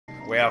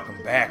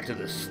Welcome back to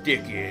the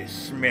sticky,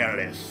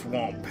 smelly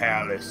swamp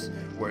palace,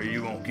 where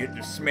you won't get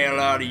the smell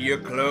out of your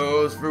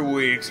clothes for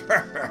weeks.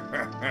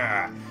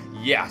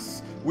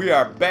 Yes, we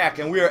are back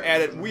and we are at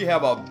it. We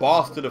have a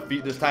boss to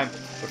defeat this time.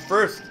 But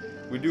first,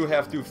 we do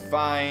have to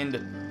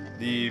find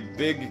the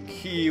big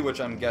key, which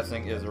I'm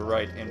guessing is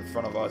right in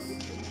front of us.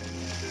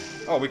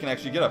 Oh, we can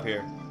actually get up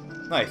here.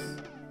 Nice.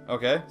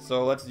 Okay,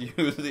 so let's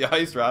use the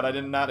ice rod. I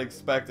did not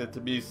expect it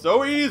to be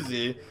so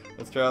easy.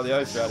 Let's try out the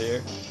ice rod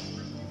here.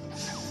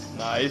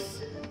 Nice.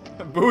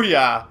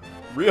 Booyah.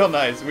 Real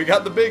nice. We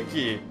got the big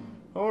key.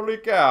 Holy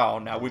cow.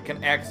 Now we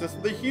can access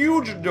the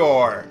huge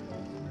door.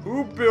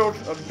 Who built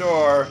a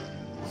door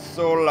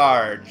so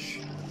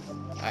large?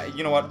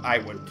 You know what? I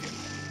would too.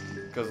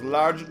 Because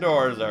large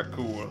doors are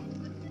cool.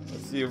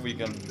 Let's see if we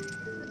can...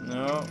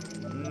 No.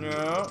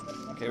 No.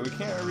 Okay, we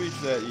can't reach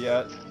that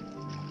yet.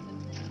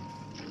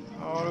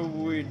 How do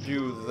we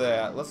do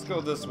that? Let's go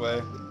this way.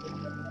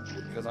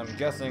 Because I'm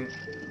guessing...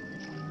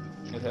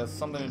 it has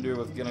something to do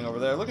with getting over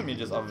there. Look at me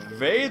just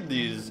evade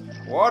these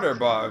water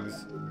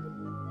bugs.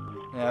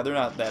 Yeah, they're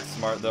not that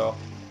smart though.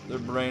 Their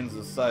brain's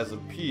the size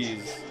of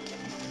peas.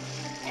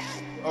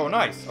 Oh,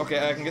 nice.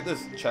 Okay, I can get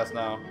this chest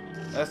now.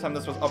 Last time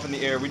this was up in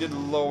the air. We did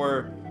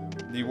lower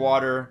the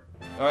water.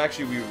 Oh,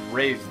 actually, we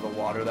raised the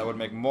water. That would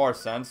make more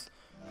sense.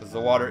 Because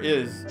the water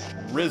is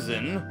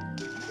risen.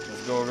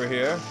 Let's go over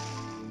here.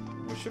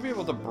 We should be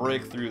able to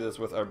break through this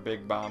with our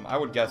big bomb. I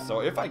would guess so.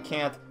 If I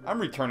can't, I'm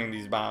returning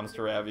these bombs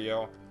to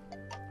Ravio.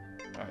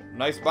 Alright,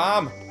 nice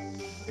bomb.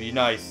 Be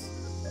nice.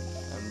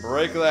 And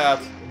break that.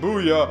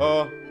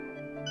 Booyah!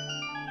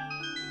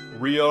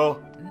 Real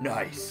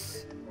nice.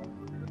 Is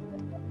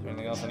there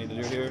anything else I need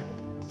to do here?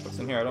 What's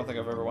in here? I don't think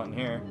I've ever went in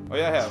here. Oh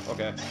yeah, I have.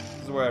 Okay.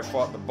 This is where I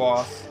fought the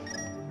boss.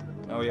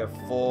 Now we have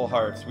full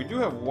hearts. We do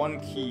have one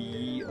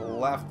key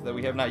left that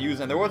we have not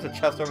used. And there was a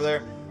chest over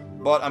there.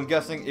 But I'm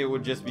guessing it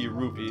would just be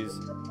rupees.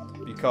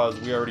 Because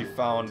we already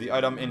found the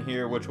item in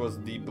here, which was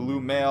the blue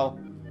mail.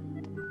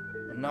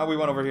 Now we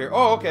went over here.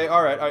 Oh, okay,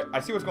 alright. I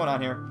see what's going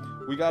on here.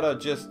 We gotta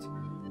just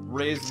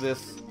raise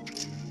this.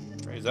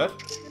 Raise it.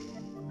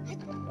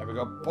 There we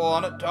go. Pull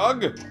on it.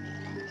 Tug.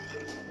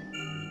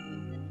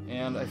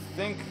 And I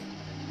think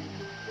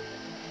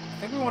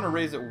we want to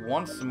raise it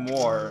once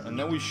more. And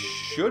then we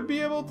should be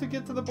able to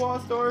get to the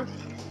boss door.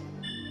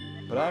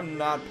 But I'm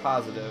not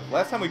positive.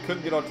 Last time we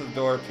couldn't get out to the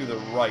door to the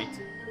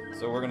right.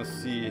 So we're gonna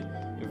see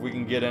if we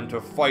can get in to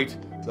fight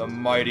the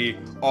mighty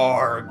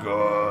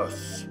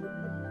Argghus.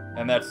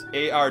 And that's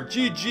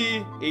Argghus,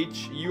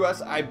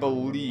 I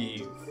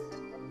believe.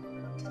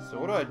 So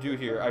what do I do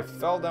here? I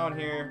fell down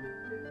here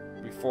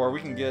before. We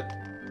can get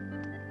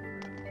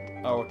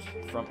out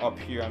from up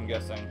here, I'm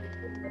guessing.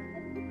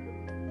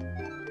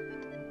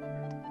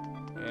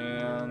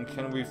 And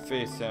can we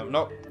face him?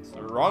 Nope, it's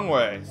the wrong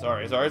way.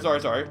 Sorry. Let's go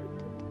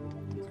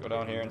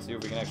down here and see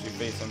if we can actually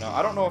face him now.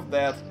 I don't know if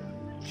that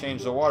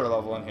changed the water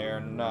level in here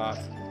or not.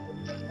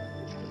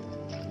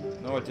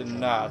 No, it did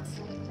not.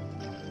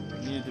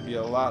 Needed to be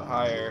a lot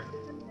higher.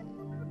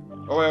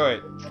 Oh,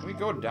 wait. Can we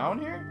go down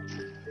here?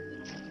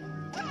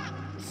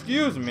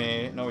 Excuse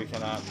me. No, we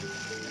cannot.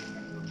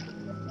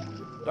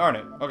 Darn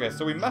it. Okay,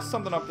 so we messed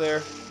something up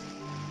there.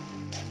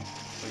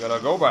 We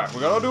gotta go back. We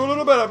gotta do a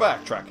little bit of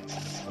backtracking.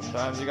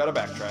 Sometimes you gotta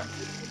backtrack.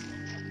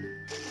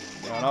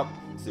 Down, up.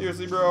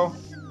 Seriously, bro.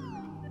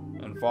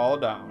 And fall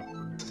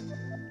down.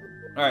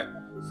 Alright,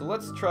 so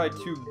let's try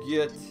to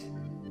get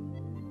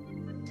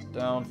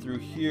down through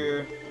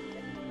here.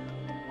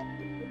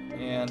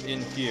 And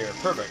in here.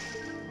 Perfect.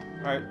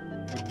 Alright.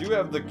 We do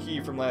have the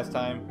key from last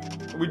time.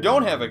 We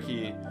don't have a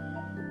key.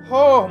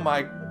 Oh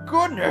my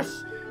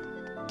goodness!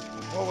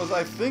 What was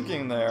I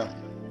thinking there?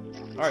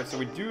 Alright, so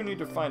we do need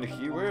to find a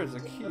key. Where is the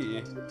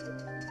key?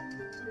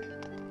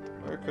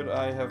 Where could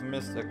I have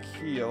missed a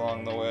key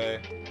along the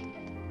way?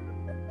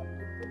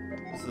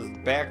 This is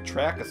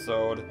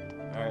backtrack-a-sode.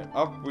 Alright,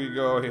 up we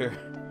go here.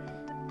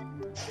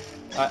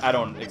 I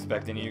don't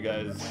expect any of you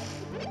guys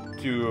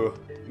to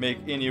make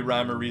any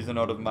rhyme or reason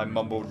out of my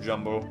mumbo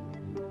jumbo.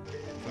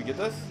 Can we get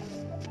this?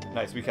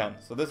 Nice, we can.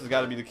 So this has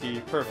got to be the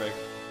key. Perfect.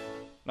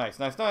 Nice.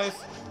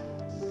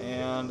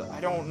 And I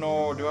don't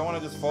know. Do I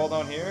want to just fall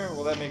down here?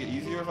 Will that make it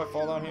easier if I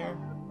fall down here?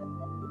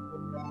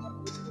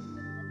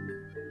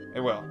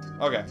 It will.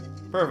 Okay.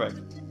 Perfect.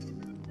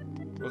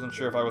 Wasn't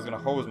sure if I was going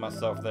to hose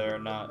myself there or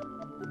not.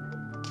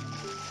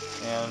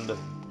 And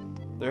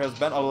there has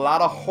been a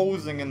lot of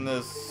hosing in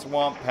this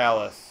swamp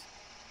palace.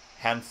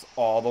 Hence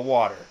all the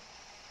water.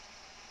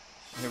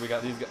 Here we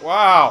got these guys.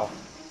 Wow!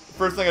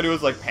 First thing I do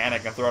is like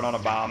panic and throw it on a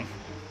bomb.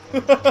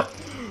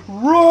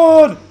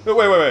 Run!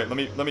 Wait.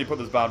 Let me put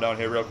this bomb down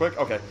here real quick.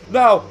 Okay.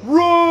 Now,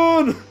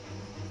 run!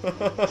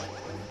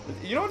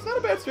 You know, it's not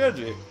a bad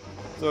strategy.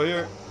 So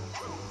here,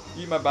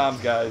 eat my bombs,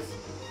 guys.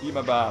 Eat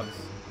my bombs.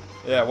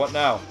 Yeah, what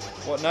now?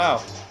 What now?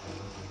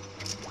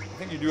 I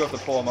think you do have to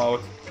pull them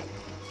out.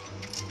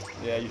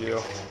 Yeah, you do.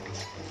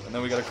 And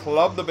then we gotta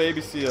club the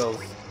baby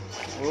seals.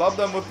 Club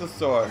them with the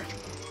sword.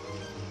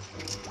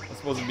 It's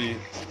supposed to be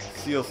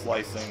seal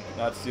slicing,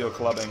 not seal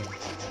clubbing.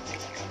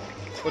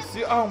 But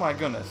seal, oh my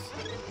goodness.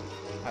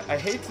 I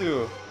hate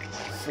to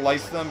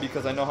slice them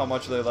because I know how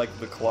much they like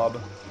the club.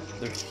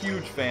 They're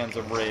huge fans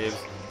of raves.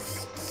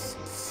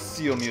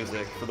 Seal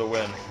music for the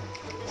win.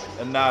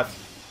 And not,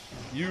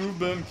 you've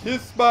been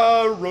kissed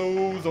by a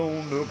rose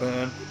on the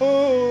band.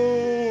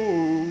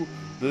 Oh,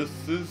 this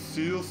is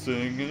Seal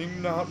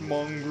singing, not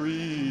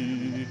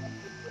Mungry.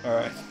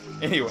 Alright,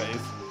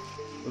 anyways.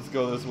 Let's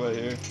go this way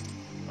here.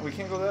 Oh, we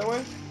can't go that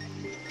way?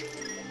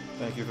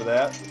 Thank you for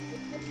that.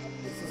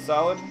 Is this a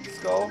solid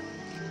skull?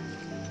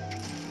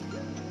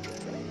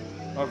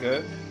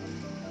 Okay.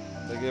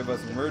 They gave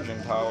us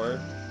merging power.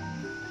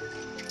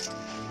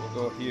 We'll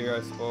go here,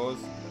 I suppose.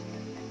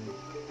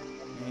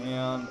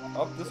 And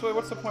up this way.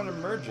 What's the point of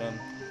merging?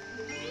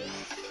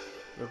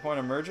 Is there a point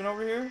of merging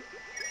over here?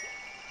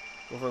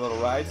 Go for a little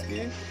ride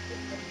ski.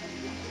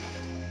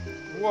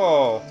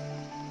 Whoa!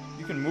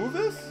 You can move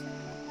this?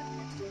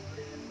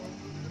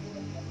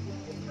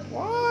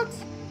 What?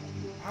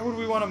 Why would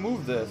we want to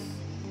move this?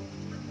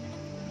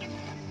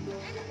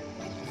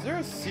 Is there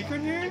a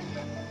secret here?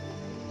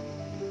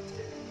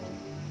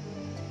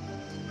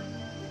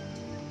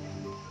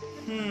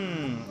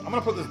 I'm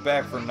gonna put this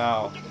back for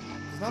now.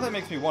 So now that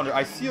makes me wonder.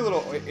 I see a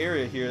little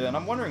area here, and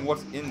I'm wondering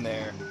what's in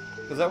there.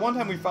 Because at one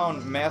time we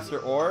found Master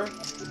Ore.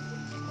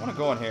 I want to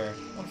go in here.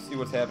 I want to see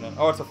what's happening.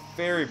 Oh, it's a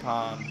fairy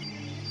pond.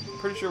 I'm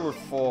pretty sure we're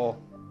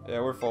full.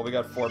 Yeah, we're full. We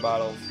got 4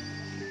 bottles.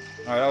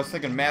 Alright, I was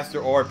thinking Master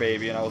Ore,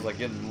 baby, and I was like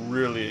getting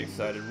really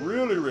excited.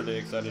 Really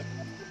excited.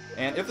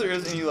 And if there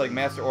is any like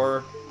Master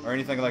Ore or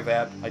anything like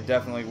that, I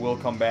definitely will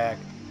come back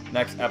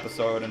next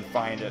episode and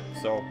find it.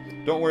 So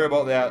don't worry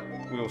about that.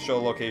 We will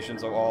show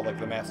locations of all like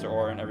the Master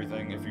Ore and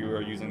everything if you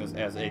are using this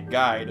as a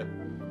guide.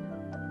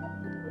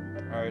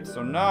 Alright,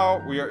 so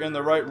now we are in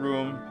the right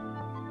room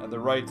at the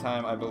right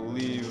time, I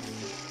believe.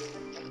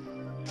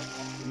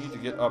 We need to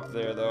get up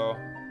there though.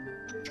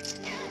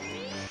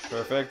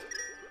 Perfect.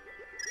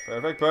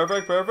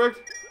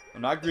 Perfect.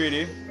 I'm not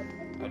greedy.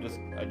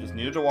 I just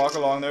needed to walk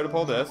along there to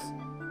pull this.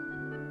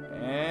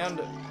 And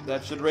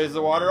that should raise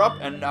the water up,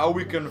 and now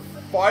we can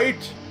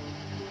fight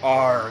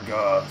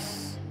Argghus.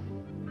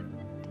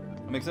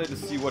 I'm excited to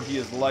see what he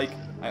is like.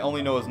 I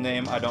only know his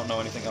name. I don't know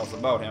anything else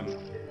about him.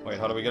 Wait,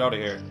 how do we get out of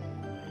here?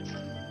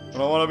 I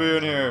don't want to be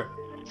in here.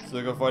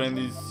 Sick of fighting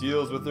these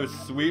seals with their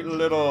sweet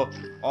little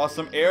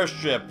awesome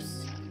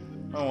airships.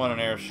 I don't want an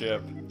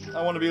airship.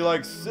 I want to be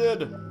like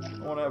Sid. I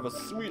want to have a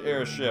sweet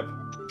airship.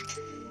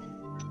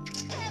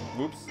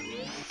 Whoops.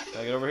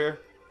 Can I get over here?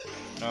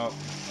 No.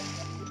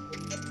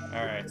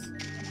 Alright.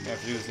 I have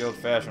to do this the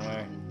old-fashioned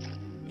way.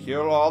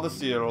 Kill all the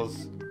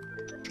seals.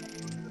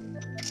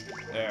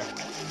 There.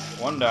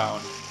 1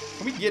 down.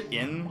 Can we get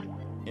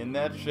in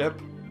that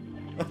ship?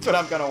 That's what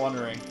I'm kind of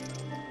wondering.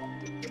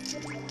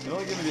 They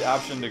only gave me the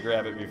option to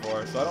grab it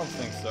before, so I don't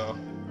think so.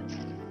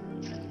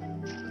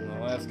 And the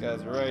last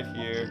guy's right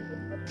here.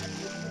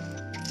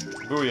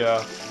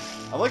 Booyah.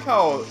 I like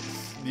how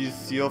these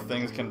seal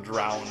things can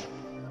drown.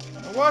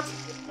 What?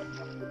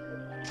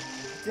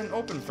 It didn't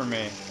open for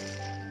me.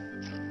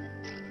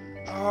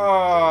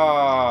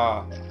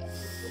 Ah,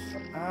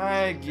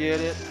 I get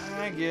it.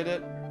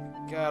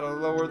 Gotta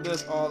lower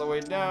this all the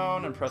way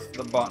down and press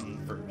the button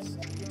first.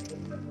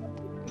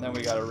 And then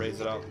we gotta raise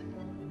it up.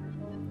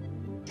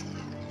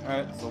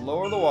 Alright, so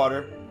lower the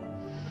water.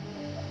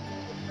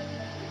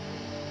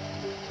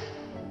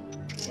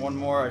 1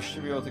 more, I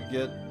should be able to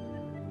get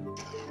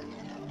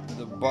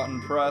the button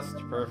pressed.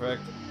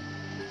 Perfect.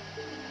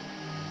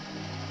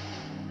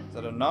 Is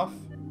that enough?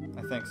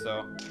 I think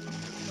so.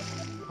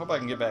 Hope I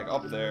can get back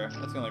up there.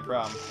 That's the only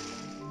problem.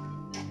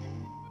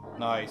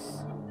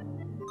 Nice.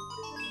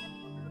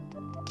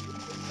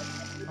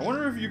 I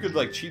wonder if you could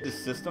like cheat the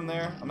system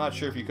there. I'm not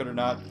sure if you could or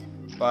not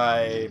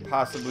by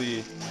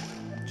possibly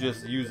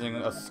just using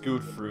a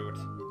scoot fruit.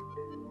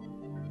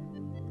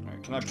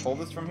 Alright, can I pull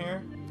this from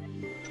here?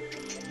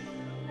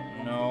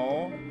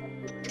 No.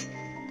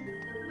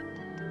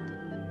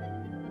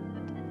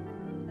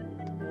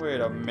 Wait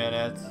a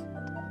minute.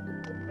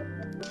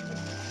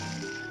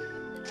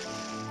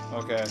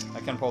 Okay, I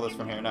can pull this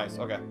from here. Nice,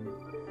 okay.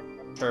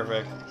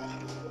 Perfect.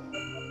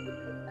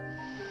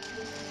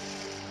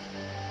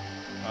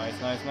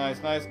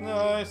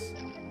 Nice.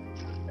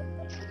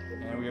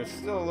 And we are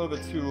still a little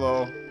bit too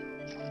low,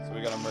 so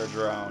we gotta merge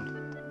around.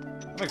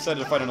 I'm excited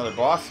to fight another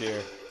boss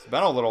here. It's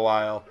been a little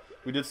while.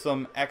 We did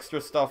some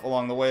extra stuff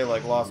along the way,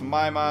 like lost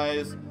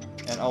Mai-Mai's,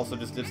 and also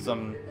just did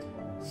some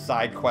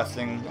side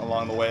questing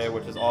along the way,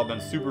 which has all been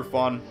super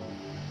fun.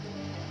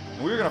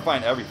 And we were gonna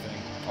find everything.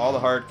 All the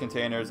heart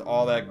containers,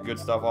 all that good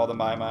stuff, all the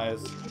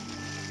Mai-Mai's.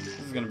 This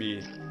is gonna be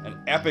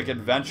an epic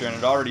adventure, and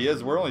it already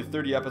is. We're only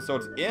 30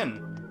 episodes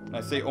in. And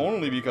I say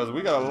only because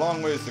we got a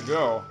long ways to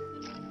go.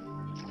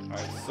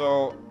 Alright,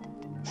 so...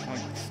 Can I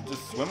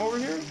just swim over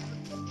here?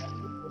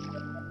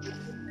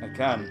 I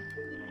can.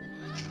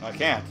 I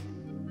can't.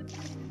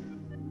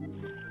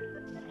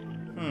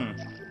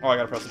 Oh, I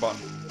gotta press the button.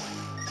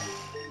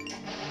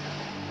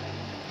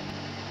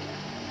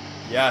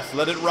 Yes,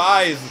 let it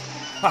rise!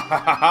 Ha ha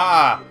ha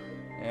ha!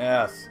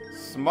 Yes.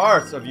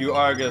 Smart of you,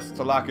 Argghus,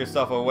 to lock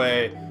yourself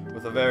away with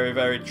with a very,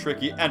 very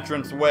tricky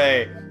entrance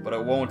way, but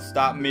it won't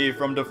stop me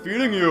from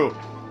defeating you.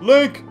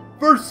 Link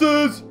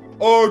versus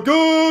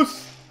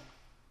Argghus!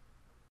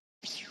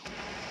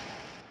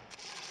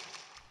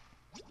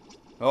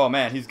 Oh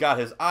man, he's got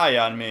his eye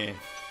on me.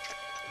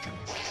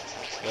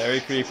 Very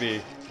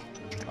creepy.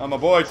 I'm a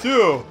boy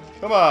too.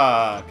 Come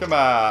on, come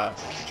on.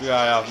 Get your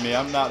eye off me.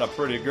 I'm not a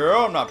pretty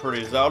girl. I'm not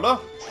pretty Zelda.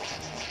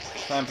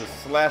 Time to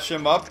slash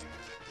him up,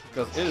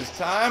 because it is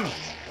time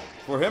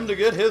for him to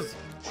get his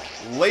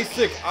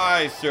LASIK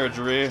eye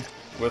surgery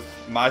with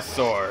my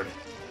sword.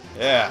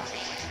 Yeah,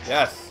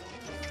 yes.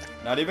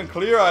 Not even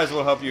clear eyes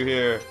will help you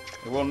here.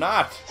 It will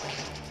not.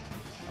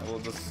 I will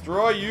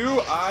destroy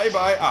you eye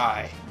by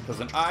eye. Because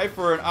an eye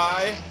for an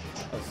eye,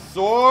 a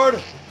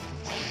sword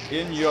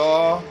in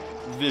your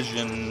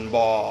vision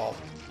ball.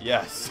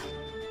 Yes.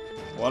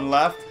 One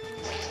left.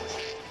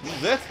 This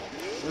is it?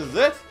 This is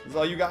it? This is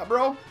all you got,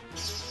 bro?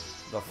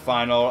 The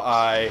final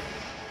eye.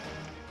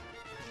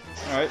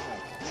 Alright.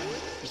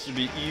 This should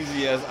be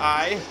easy as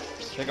I.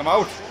 Take him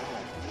out.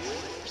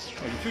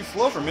 Oh, you're too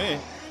slow for me.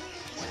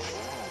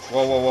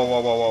 Whoa, whoa, whoa,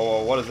 whoa, whoa, whoa,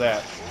 whoa. What is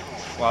that?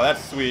 Wow,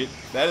 that's sweet.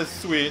 That is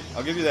sweet.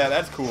 I'll give you that.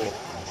 That's cool.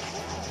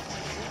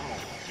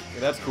 Okay,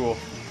 that's cool.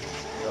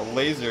 A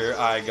laser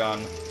eye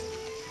gun.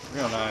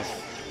 Real nice.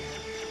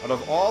 Out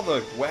of all the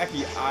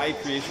wacky eye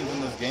creations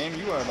in this game,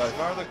 you are by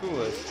far the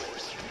coolest.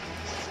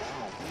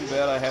 Too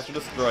bad I have to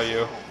destroy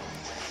you.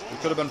 We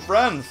could have been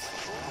friends.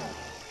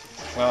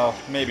 Well,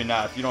 maybe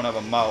not if you don't have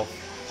a mouth.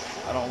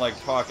 I don't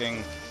like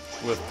talking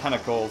with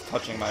tentacles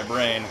touching my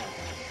brain.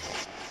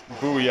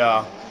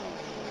 Booyah.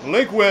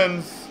 Link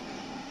wins.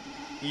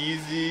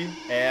 Easy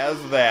as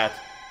that.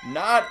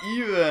 Not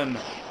even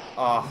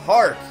a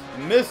heart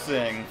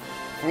missing.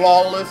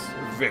 Flawless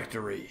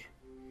victory.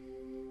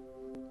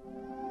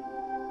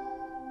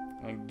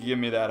 And give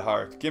me that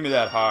heart. Give me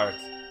that heart.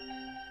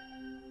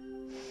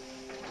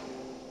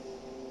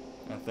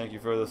 And thank you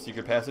for the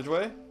secret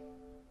passageway.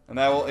 And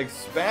that will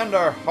expand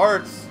our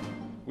hearts.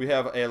 We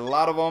have a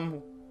lot of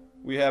them.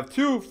 We have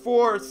 2,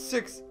 4,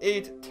 6,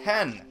 8,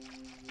 10.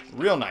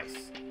 Real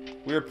nice.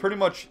 We are pretty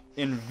much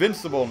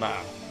invincible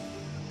now.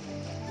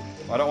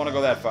 I don't want to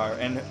go that far.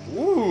 And,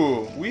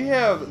 ooh, we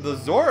have the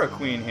Zora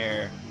Queen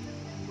here.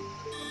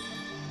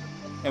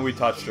 And we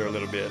touched her a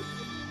little bit.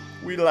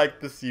 We like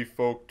to see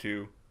folk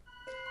too.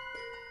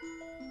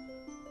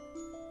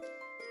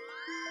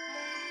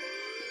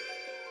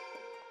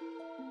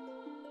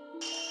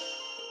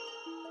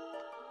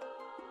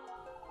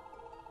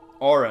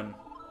 Auron.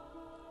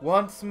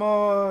 Once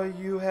more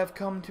you have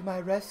come to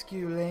my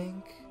rescue,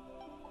 Link.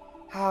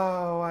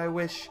 How I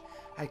wish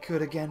I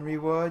could again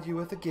reward you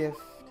with a gift.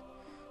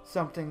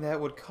 Something that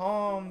would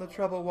calm the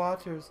troubled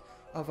waters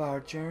of our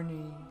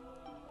journey.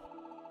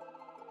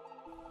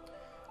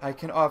 I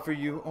can offer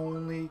you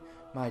only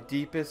my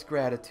deepest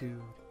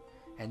gratitude.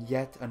 And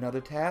yet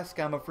another task,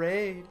 I'm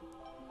afraid.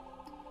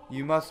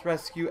 You must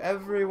rescue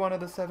every one of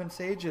the 7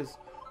 sages.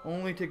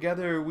 Only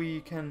together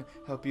we can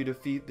help you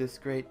defeat this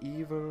great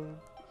evil.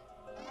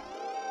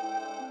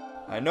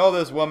 I know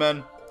this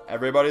woman.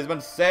 Everybody's been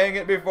saying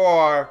it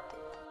before.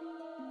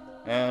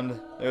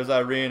 And there's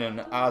Irene and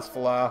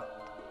Asfala.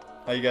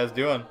 How you guys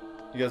doing?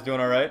 You guys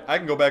doing alright? I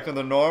can go back to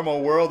the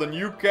normal world and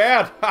you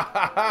can't. Ha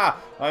ha ha.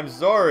 I'm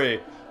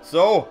sorry.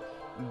 So,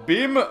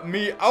 beam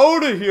me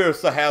out of here,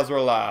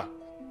 Sahasrahla.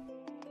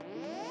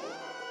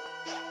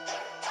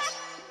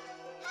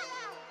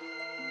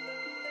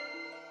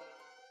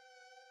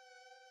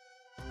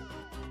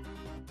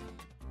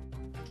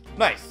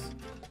 Nice.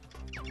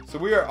 So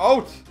we are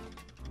out.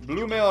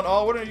 Blue mail and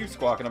all. What are you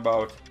squawking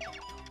about?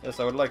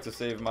 Yes, I would like to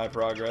save my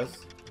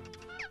progress.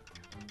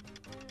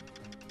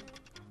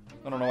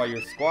 I don't know why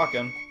you're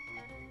squawking.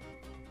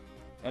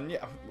 And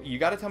yeah, you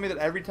gotta tell me that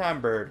every time,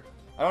 bird.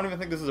 I don't even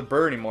think this is a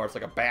bird anymore. It's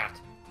like a bat.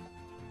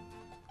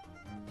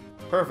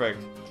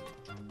 Perfect.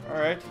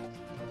 Alright.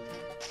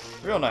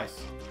 Real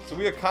nice. So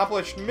we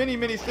accomplished many,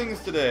 many things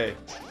today.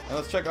 And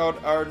let's check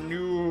out our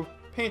new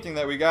painting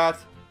that we got.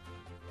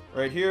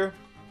 Right here.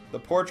 The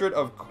portrait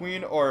of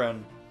Queen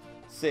Auron.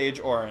 Sage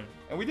Auron.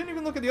 And we didn't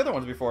even look at the other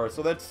ones before.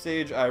 So that's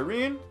Sage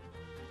Irene.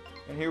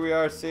 And here we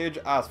are, Sage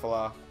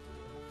Asfala.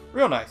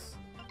 Real nice.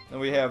 And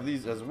we have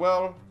these as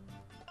well.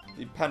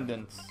 The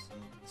pendants.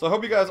 So I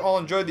hope you guys all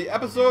enjoyed the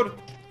episode.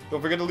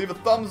 Don't forget to leave a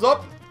thumbs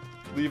up,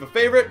 leave a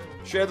favorite,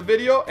 share the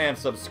video, and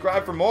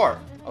subscribe for more.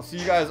 I'll see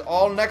you guys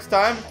all next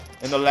time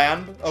in the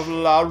land of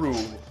Laru.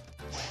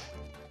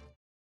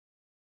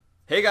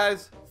 Hey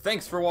guys,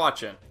 thanks for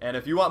watching. And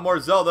if you want more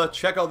Zelda,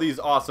 check out these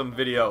awesome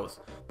videos.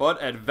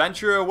 But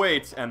adventure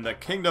awaits, and the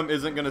kingdom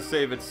isn't going to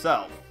save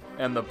itself.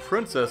 And the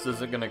princess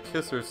isn't going to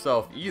kiss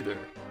herself either.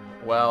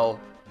 Well,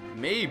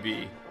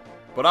 maybe.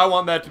 But I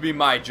want that to be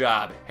my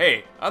job.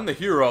 Hey, I'm the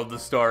hero of the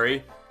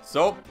story.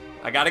 So,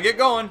 I gotta get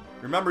going.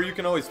 Remember, you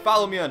can always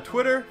follow me on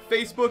Twitter,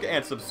 Facebook,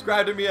 and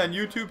subscribe to me on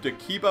YouTube to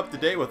keep up to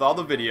date with all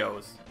the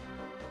videos.